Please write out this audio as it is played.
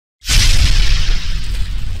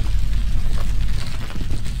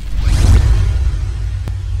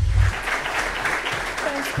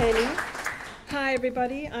Hi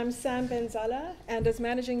everybody, I'm Sam Bendzulla, and as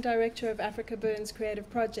Managing Director of AfrikaBurn's Creative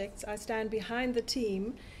Projects, I stand behind the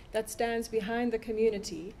team that stands behind the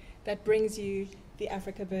community that brings you the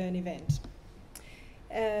AfrikaBurn event.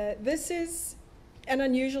 This is an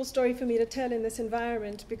unusual story for me to tell in this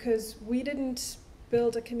environment because we didn't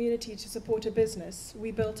build a community to support a business,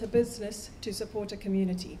 we built a business to support a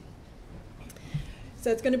community.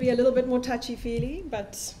 So it's going to be a little bit more touchy-feely,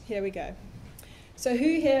 but here we go. So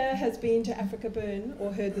who here has been to AfrikaBurn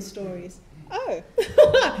or heard the stories? Oh,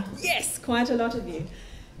 yes, quite a lot of you.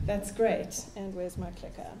 That's great. And where's my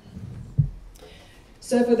clicker?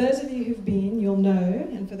 So for those of you who've been, you'll know,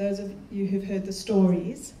 and for those of you who've heard the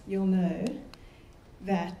stories, you'll know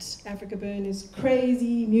that AfrikaBurn is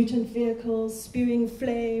crazy, mutant vehicles, spewing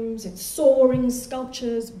flames, it's soaring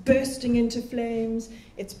sculptures, bursting into flames,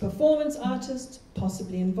 it's performance artists,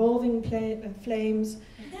 possibly involving flames,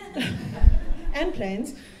 and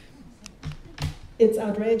planes. It's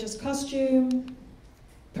outrageous costume,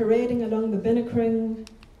 parading along the Binnekring,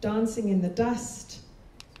 dancing in the dust,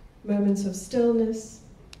 moments of stillness,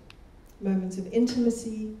 moments of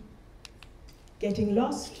intimacy, getting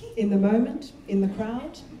lost in the moment, in the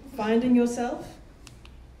crowd, finding yourself.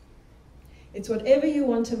 It's whatever you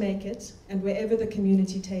want to make it and wherever the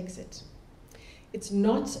community takes it. It's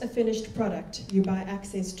not a finished product you buy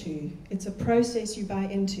access to. It's a process you buy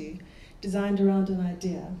into, designed around an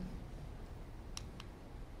idea.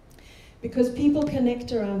 Because people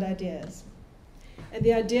connect around ideas. And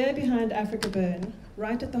the idea behind AfrikaBurn,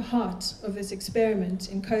 right at the heart of this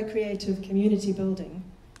experiment in co-creative community building,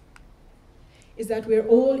 is that we're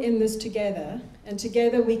all in this together, and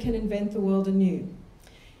together we can invent the world anew.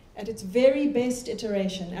 At its very best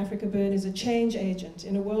iteration, AfrikaBurn is a change agent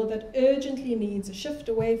in a world that urgently needs a shift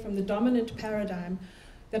away from the dominant paradigm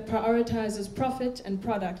that prioritizes profit and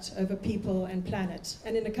product over people and planet.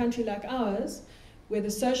 And in a country like ours, where the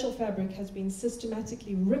social fabric has been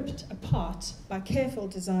systematically ripped apart by careful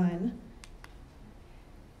design,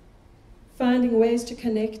 finding ways to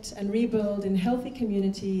connect and rebuild in healthy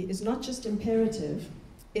community is not just imperative,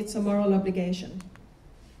 it's a moral obligation,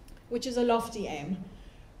 which is a lofty aim.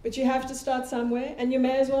 But you have to start somewhere, and you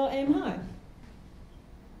may as well aim high.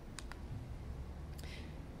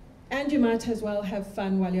 And you might as well have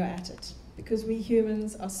fun while you're at it, because we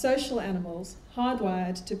humans are social animals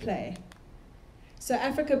hardwired to play. So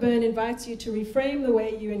AfrikaBurn invites you to reframe the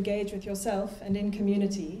way you engage with yourself and in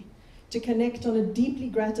community, to connect on a deeply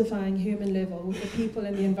gratifying human level with the people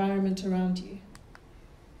and the environment around you,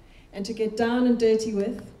 and to get down and dirty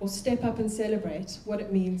with, or step up and celebrate what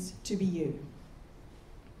it means to be you.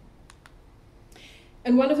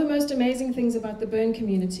 And one of the most amazing things about the Burn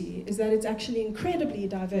community is that it's actually incredibly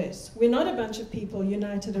diverse. We're not a bunch of people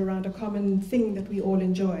united around a common thing that we all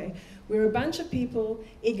enjoy. We're a bunch of people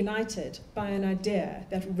ignited by an idea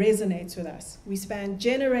that resonates with us. We span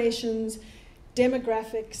generations,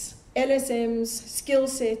 demographics, LSMs, skill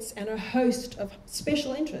sets, and a host of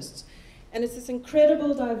special interests. And it's this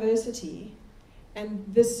incredible diversity and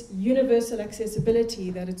this universal accessibility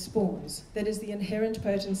that it spawns that is the inherent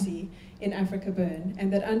potency in AfrikaBurn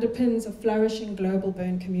and that underpins a flourishing global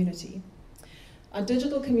burn community. Our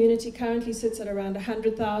digital community currently sits at around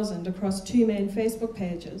 100,000 across 2 main Facebook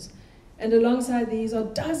pages, and alongside these are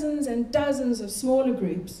dozens and dozens of smaller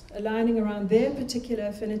groups aligning around their particular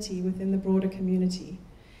affinity within the broader community,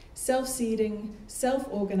 self-seeding,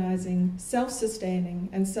 self-organizing, self-sustaining,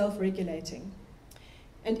 and self-regulating.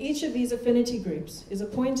 And each of these affinity groups is a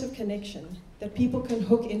point of connection that people can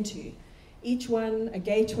hook into, each one a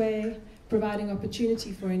gateway, providing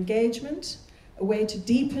opportunity for engagement, a way to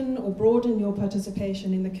deepen or broaden your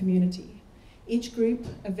participation in the community. Each group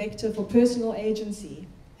a vector for personal agency,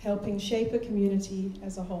 helping shape a community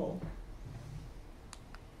as a whole.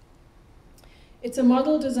 It's a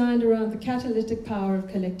model designed around the catalytic power of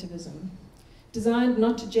collectivism, designed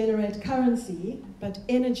not to generate currency, but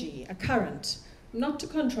energy, a current, not to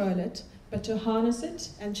control it, but to harness it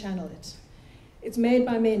and channel it. It's made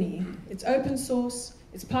by many. It's open source,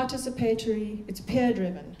 it's participatory, it's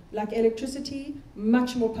peer-driven. Like electricity,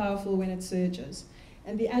 much more powerful when it surges.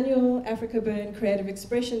 And the annual AfrikaBurn Creative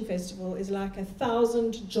Expression Festival is like a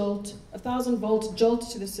 1,000-volt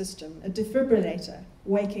jolt to the system, a defibrillator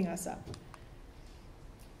waking us up.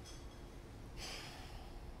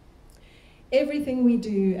 Everything we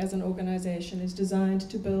do as an organization is designed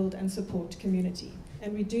to build and support community,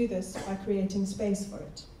 and we do this by creating space for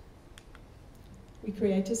it. We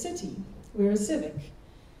create a city. We're a civic.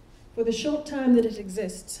 For the short time that it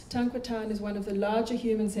exists, Tankwa Town is one of the larger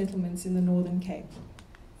human settlements in the Northern Cape.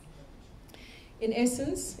 In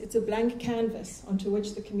essence, it's a blank canvas onto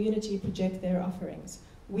which the community project their offerings,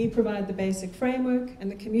 We provide the basic framework, and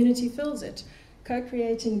the community fills it,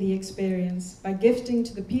 co-creating the experience by gifting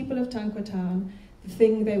to the people of Tankwa Town the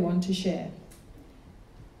thing they want to share.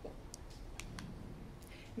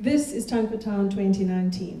 This is Tankwa Town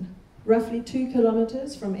 2019, roughly 2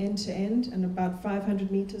 kilometers from end to end and about 500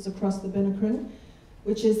 meters across the Binnekring,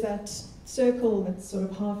 which is that circle that's sort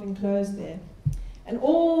of half enclosed there. And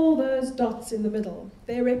all those dots in the middle,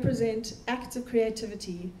 they represent acts of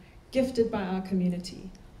creativity gifted by our community.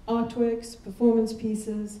 Artworks, performance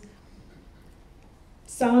pieces,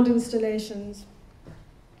 sound installations.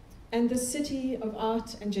 And the city of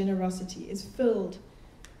art and generosity is filled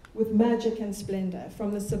with magic and splendor.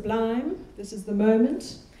 From the sublime, this is the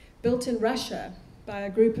moment, built in Russia by a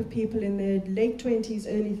group of people in their late 20s,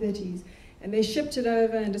 early 30s. And they shipped it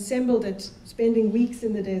over and assembled it, spending weeks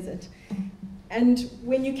in the desert. And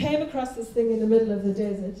when you came across this thing in the middle of the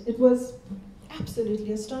desert, it was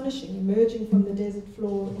absolutely astonishing, emerging from the desert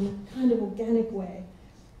floor in a kind of organic way.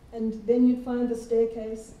 And then you'd find the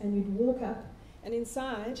staircase and you'd walk up, and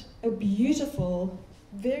inside, a beautiful,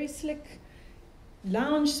 very slick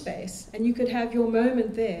lounge space. And you could have your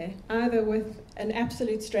moment there, either with an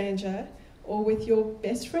absolute stranger or with your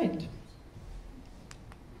best friend.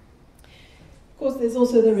 Of course, there's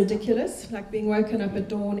also the ridiculous, like being woken up at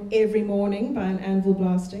dawn every morning by an anvil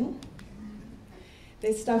blasting.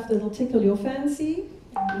 There's stuff that'll tickle your fancy,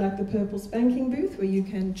 like the purple spanking booth where you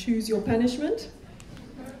can choose your punishment.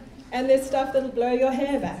 And there's stuff that'll blow your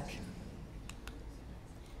hair back.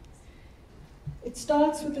 It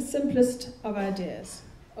starts with the simplest of ideas,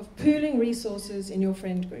 of pooling resources in your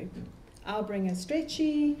friend group. I'll bring a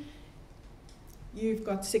stretchy, you've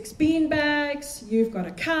got 6 bean bags, you've got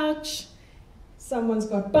a couch, someone's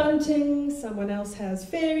got bunting, someone else has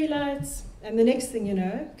fairy lights, and the next thing you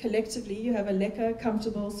know, collectively you have a lekker,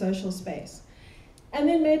 comfortable social space. And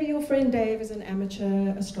then maybe your friend Dave is an amateur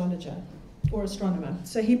astrologer or astronomer,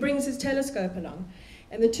 so he brings his telescope along,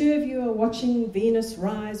 and the two of you are watching Venus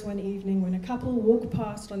rise one evening when a couple walk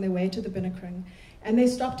past on their way to the Binnekring, and they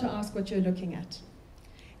stop to ask what you're looking at.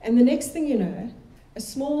 And the next thing you know, a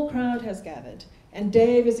small crowd has gathered, and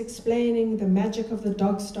Dave is explaining the magic of the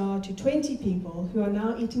dog star to 20 people who are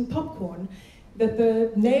now eating popcorn that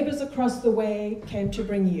the neighbors across the way came to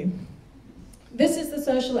bring you. This is the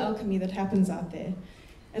social alchemy that happens out there,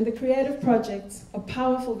 and the creative projects are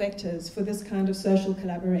powerful vectors for this kind of social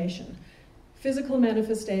collaboration, physical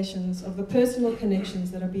manifestations of the personal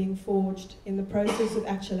connections that are being forged in the process of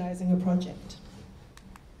actualizing a project.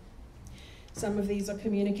 Some of these are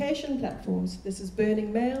communication platforms. This is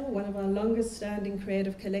Burning Mail, one of our longest standing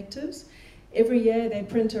creative collectives. Every year they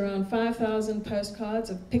print around 5,000 postcards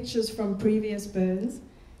of pictures from previous burns,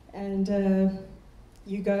 and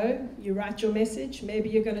you go, you write your message. Maybe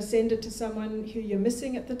you're going to send it to someone who you're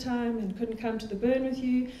missing at the time and couldn't come to the burn with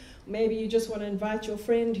you. Maybe you just want to invite your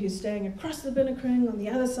friend who's staying across the Binnekring on the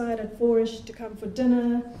other side at 4-ish to come for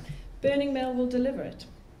dinner. Burning Mail will deliver it.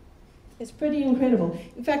 It's pretty incredible.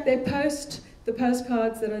 In fact, they post the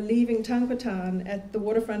postcards that are leaving Tankwa Town at the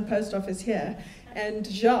waterfront post office here, and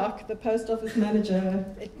Jacques, the post office manager,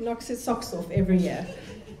 it knocks his socks off every year.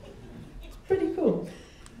 It's pretty cool.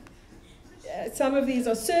 Some of these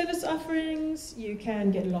are service offerings. You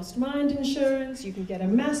can get lost mind insurance, you can get a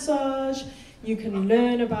massage, you can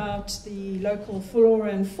learn about the local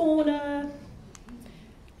flora and fauna.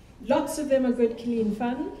 Lots of them are good, clean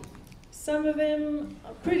fun. Some of them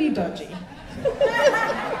are pretty dodgy.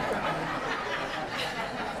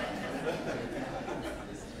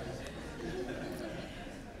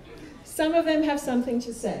 Some of them have something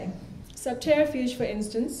to say. Subterfuge, for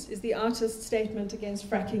instance, is the artist's statement against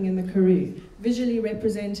fracking in the Karoo, visually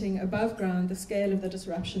representing above ground the scale of the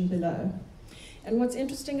disruption below. And what's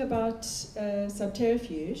interesting about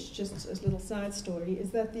Subterfuge, just a little side story,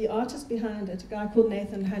 is that the artist behind it, a guy called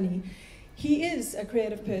Nathan Honey, he is a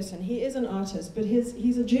creative person, he is an artist, but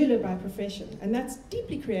he's a jeweler by profession, and that's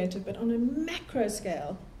deeply creative, but on a macro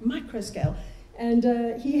scale, micro scale.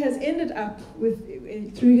 And he has ended up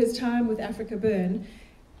with, through his time with AfrikaBurn,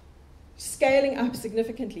 scaling up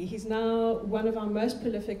significantly. He's now one of our most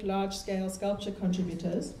prolific large-scale sculpture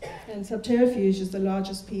contributors, and Subterfuge is the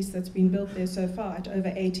largest piece that's been built there so far at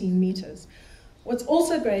over 18 meters. What's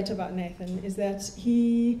also great about Nathan is that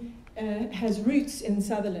he has roots in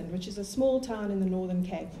Sutherland, which is a small town in the Northern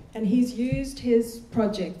Cape, and he's used his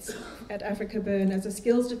projects at AfrikaBurn as a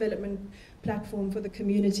skills development platform for the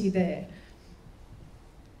community there.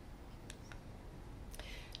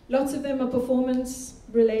 Lots of them are performance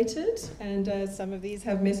related, and some of these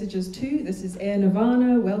have messages too. This is Air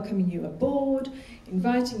Nirvana welcoming you aboard,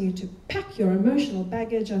 inviting you to pack your emotional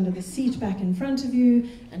baggage under the seat back in front of you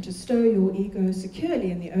and to stow your ego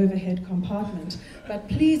securely in the overhead compartment. But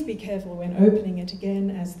please be careful when opening it again,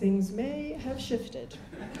 as things may have shifted.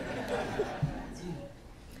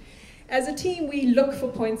 As a team, we look for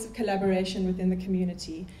points of collaboration within the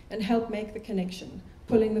community and help make the connection,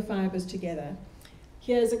 pulling the fibers together.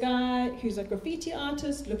 Here's a guy who's a graffiti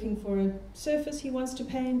artist looking for a surface he wants to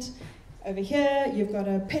paint. Over here, you've got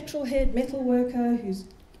a petrol-head metal worker who's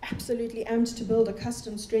absolutely amped to build a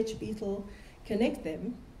custom stretch beetle. Connect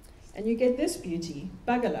them, and you get this beauty,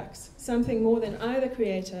 Bugalux, something more than either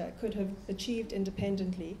creator could have achieved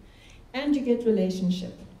independently. And you get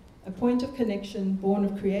relationship, a point of connection born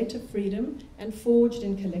of creative freedom and forged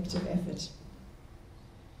in collective effort.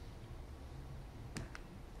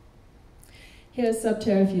 Here's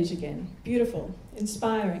Subterfuge again. Beautiful,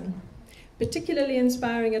 inspiring. Particularly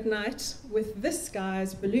inspiring at night with this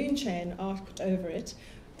guy's balloon chain arced over it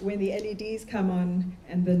when the LEDs come on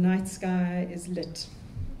and the night sky is lit.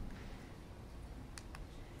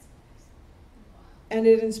 And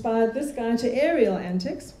it inspired this guy to aerial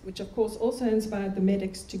antics, which of course also inspired the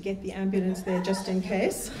medics to get the ambulance there just in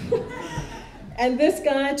case. And this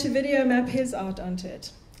guy to video map his art onto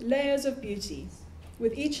it. Layers of beauty,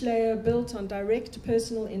 with each layer built on direct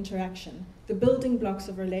personal interaction, the building blocks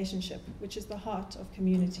of relationship, which is the heart of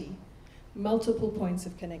community, multiple points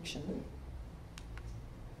of connection.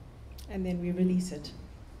 And then we release it.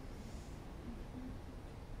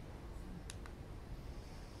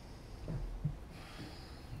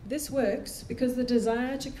 This works because the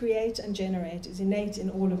desire to create and generate is innate in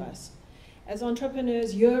all of us. As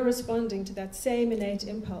entrepreneurs, you're responding to that same innate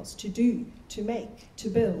impulse to do, to make, to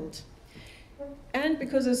build. And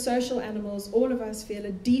because as social animals, all of us feel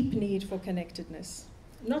a deep need for connectedness,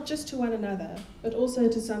 not just to one another, but also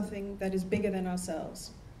to something that is bigger than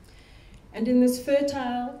ourselves. And in this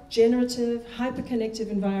fertile, generative, hyper-connective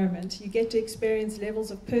environment, you get to experience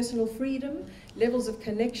levels of personal freedom, levels of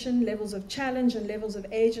connection, levels of challenge, and levels of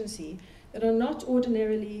agency that are not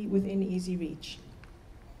ordinarily within easy reach.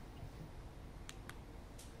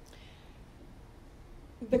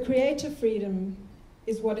 The creative freedom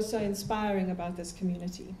is what is so inspiring about this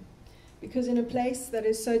community. Because in a place that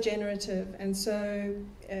is so generative and so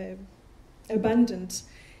abundant,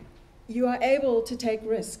 you are able to take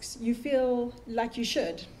risks. You feel like you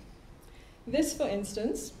should. This, for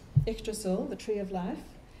instance, Yggdrasil, the tree of life,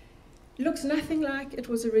 looks nothing like it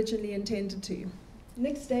was originally intended to.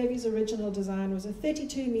 Nick Davies' original design was a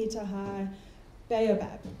 32-meter-high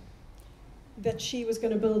baobab that she was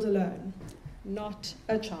going to build alone. Not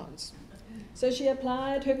a chance. So she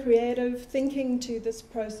applied her creative thinking to this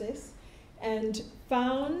process and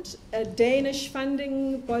found a Danish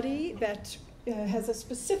funding body that has a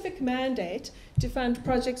specific mandate to fund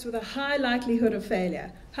projects with a high likelihood of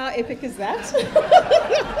failure. How epic is that?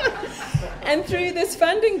 And through this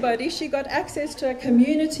funding body, she got access to a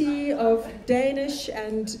community of Danish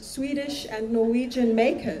and Swedish and Norwegian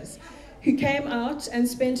makers who came out and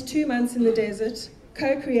spent 2 months in the desert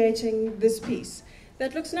co-creating this piece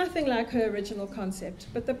that looks nothing like her original concept,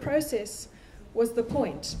 but the process was the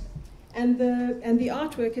point. And the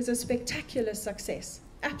artwork is a spectacular success,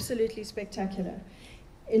 absolutely spectacular.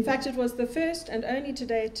 In fact, it was the first and only to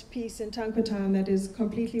date piece in Tankwa Town that is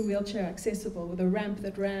completely wheelchair accessible, with a ramp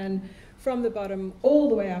that ran from the bottom all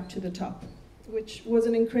the way up to the top, which was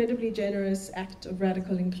an incredibly generous act of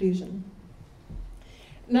radical inclusion.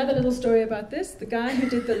 Another little story about this, the guy who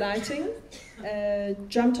did the lighting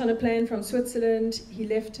jumped on a plane from Switzerland. He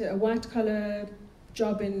left a white-collar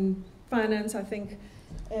job in finance, I think,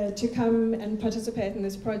 to come and participate in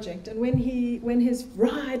this project. And when his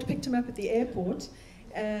ride picked him up at the airport,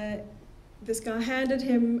 this guy handed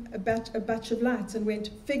him a batch of lights and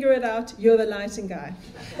went, "Figure it out, you're the lighting guy."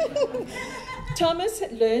 Thomas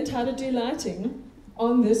had learned how to do lighting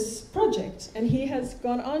on this project, and he has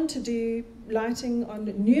gone on to do lighting on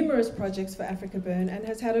numerous projects for AfrikaBurn and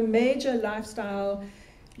has had a major lifestyle,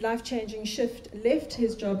 life-changing shift, left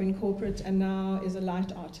his job in corporate and now is a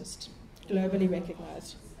light artist, globally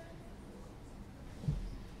recognized.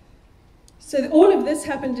 So all of this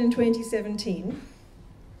happened in 2017,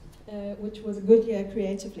 which was a good year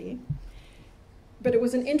creatively, but it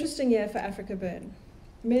was an interesting year for AfrikaBurn.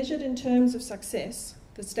 Measured in terms of success,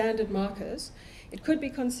 the standard markers, it could be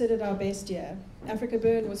considered our best year.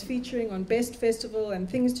 AfrikaBurn was featuring on Best Festival and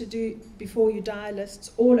Things to Do Before You Die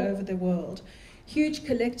lists all over the world. Huge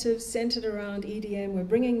collectives centered around EDM were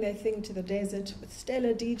bringing their thing to the desert with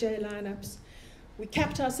stellar DJ lineups. We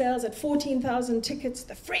capped our sales at 14,000 tickets.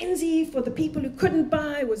 The frenzy for the people who couldn't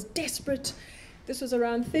buy was desperate. This was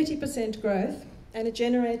around 30% growth, and it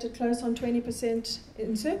generated close on 20%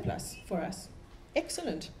 in surplus for us.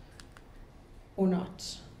 Excellent. Or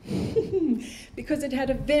not. Because it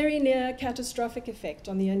had a very near catastrophic effect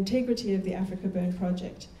on the integrity of the AfrikaBurn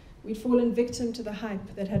project. We'd fallen victim to the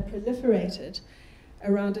hype that had proliferated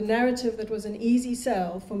around a narrative that was an easy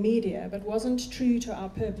sell for media but wasn't true to our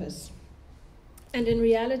purpose. And in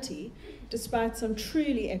reality, despite some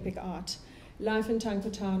truly epic art, life in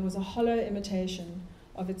Tankwa Town was a hollow imitation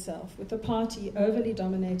of itself, with the party overly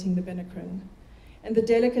dominating the binnekrung, and the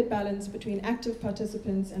delicate balance between active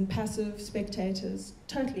participants and passive spectators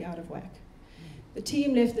totally out of whack. The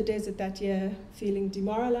team left the desert that year feeling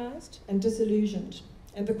demoralized and disillusioned,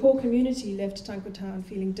 and the core community left Tankwa Town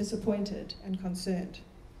feeling disappointed and concerned.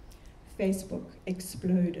 Facebook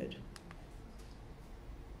exploded.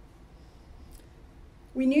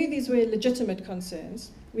 We knew these were legitimate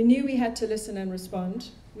concerns. We knew we had to listen and respond.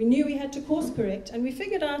 We knew we had to course correct, and we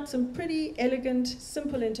figured out some pretty elegant,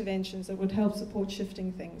 simple interventions that would help support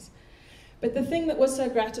shifting things. But the thing that was so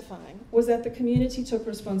gratifying was that the community took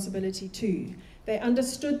responsibility too. They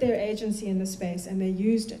understood their agency in the space, and they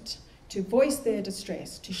used it to voice their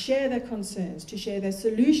distress, to share their concerns, to share their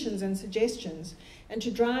solutions and suggestions, and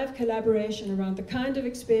to drive collaboration around the kind of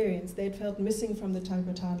experience they'd felt missing from the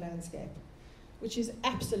Tankwa Town landscape, which is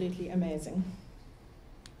absolutely amazing.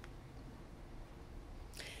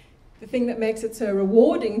 The thing that makes it so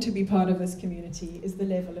rewarding to be part of this community is the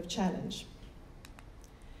level of challenge.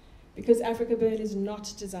 Because AfrikaBurn is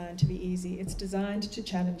not designed to be easy, it's designed to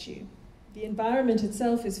challenge you. The environment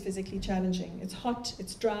itself is physically challenging. It's hot,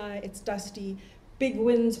 it's dry, it's dusty, big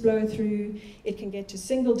winds blow through, it can get to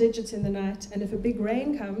single digits in the night, and if a big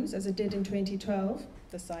rain comes, as it did in 2012,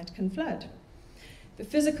 the site can flood. The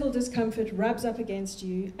physical discomfort rubs up against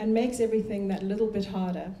you and makes everything that little bit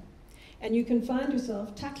harder. And you can find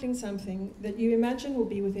yourself tackling something that you imagine will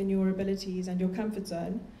be within your abilities and your comfort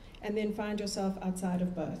zone, and then find yourself outside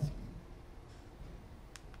of both.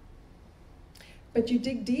 But you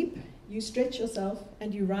dig deep, you stretch yourself,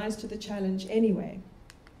 and you rise to the challenge anyway.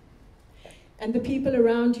 And the people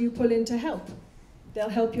around you pull in to help. They'll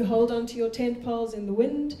help you hold on to your tent poles in the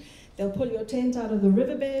wind, they'll pull your tent out of the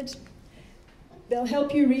riverbed, they'll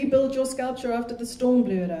help you rebuild your sculpture after the storm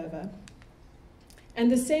blew it over.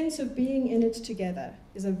 And the sense of being in it together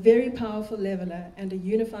is a very powerful leveler and a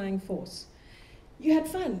unifying force. You had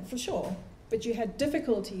fun, for sure, but you had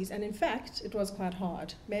difficulties, and in fact, it was quite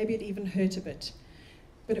hard. Maybe it even hurt a bit.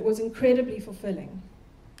 But it was incredibly fulfilling.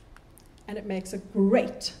 And it makes a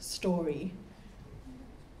great story.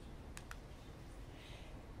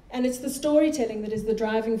 And it's the storytelling that is the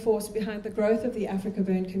driving force behind the growth of the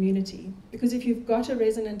AfrikaBurn community. Because if you've got a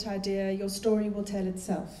resonant idea, your story will tell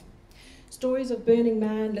itself. Stories of Burning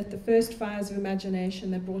Man lit the first fires of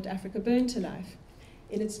imagination that brought AfrikaBurn to life.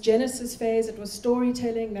 In its genesis phase, it was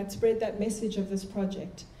storytelling that spread that message of this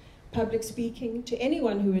project. Public speaking to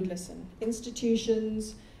anyone who would listen.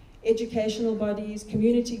 Institutions, educational bodies,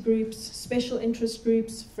 community groups, special interest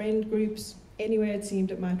groups, friend groups, anywhere it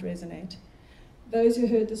seemed it might resonate. Those who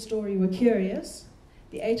heard the story were curious.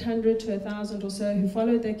 The 800 to 1,000 or so who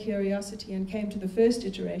followed their curiosity and came to the first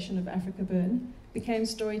iteration of AfrikaBurn became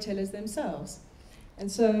storytellers themselves.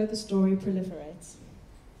 And so the story proliferates.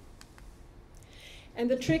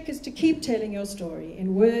 And the trick is to keep telling your story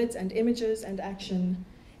in words and images and action,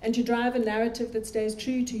 and to drive a narrative that stays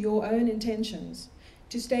true to your own intentions,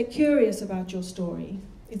 to stay curious about your story.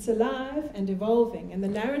 It's alive and evolving, and the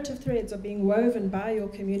narrative threads are being woven by your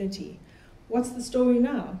community. What's the story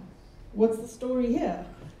now? What's the story here?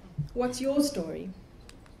 What's your story?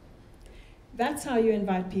 That's how you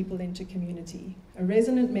invite people into community, a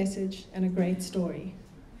resonant message and a great story.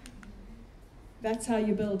 That's how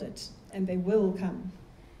you build it, and they will come.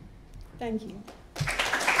 Thank you.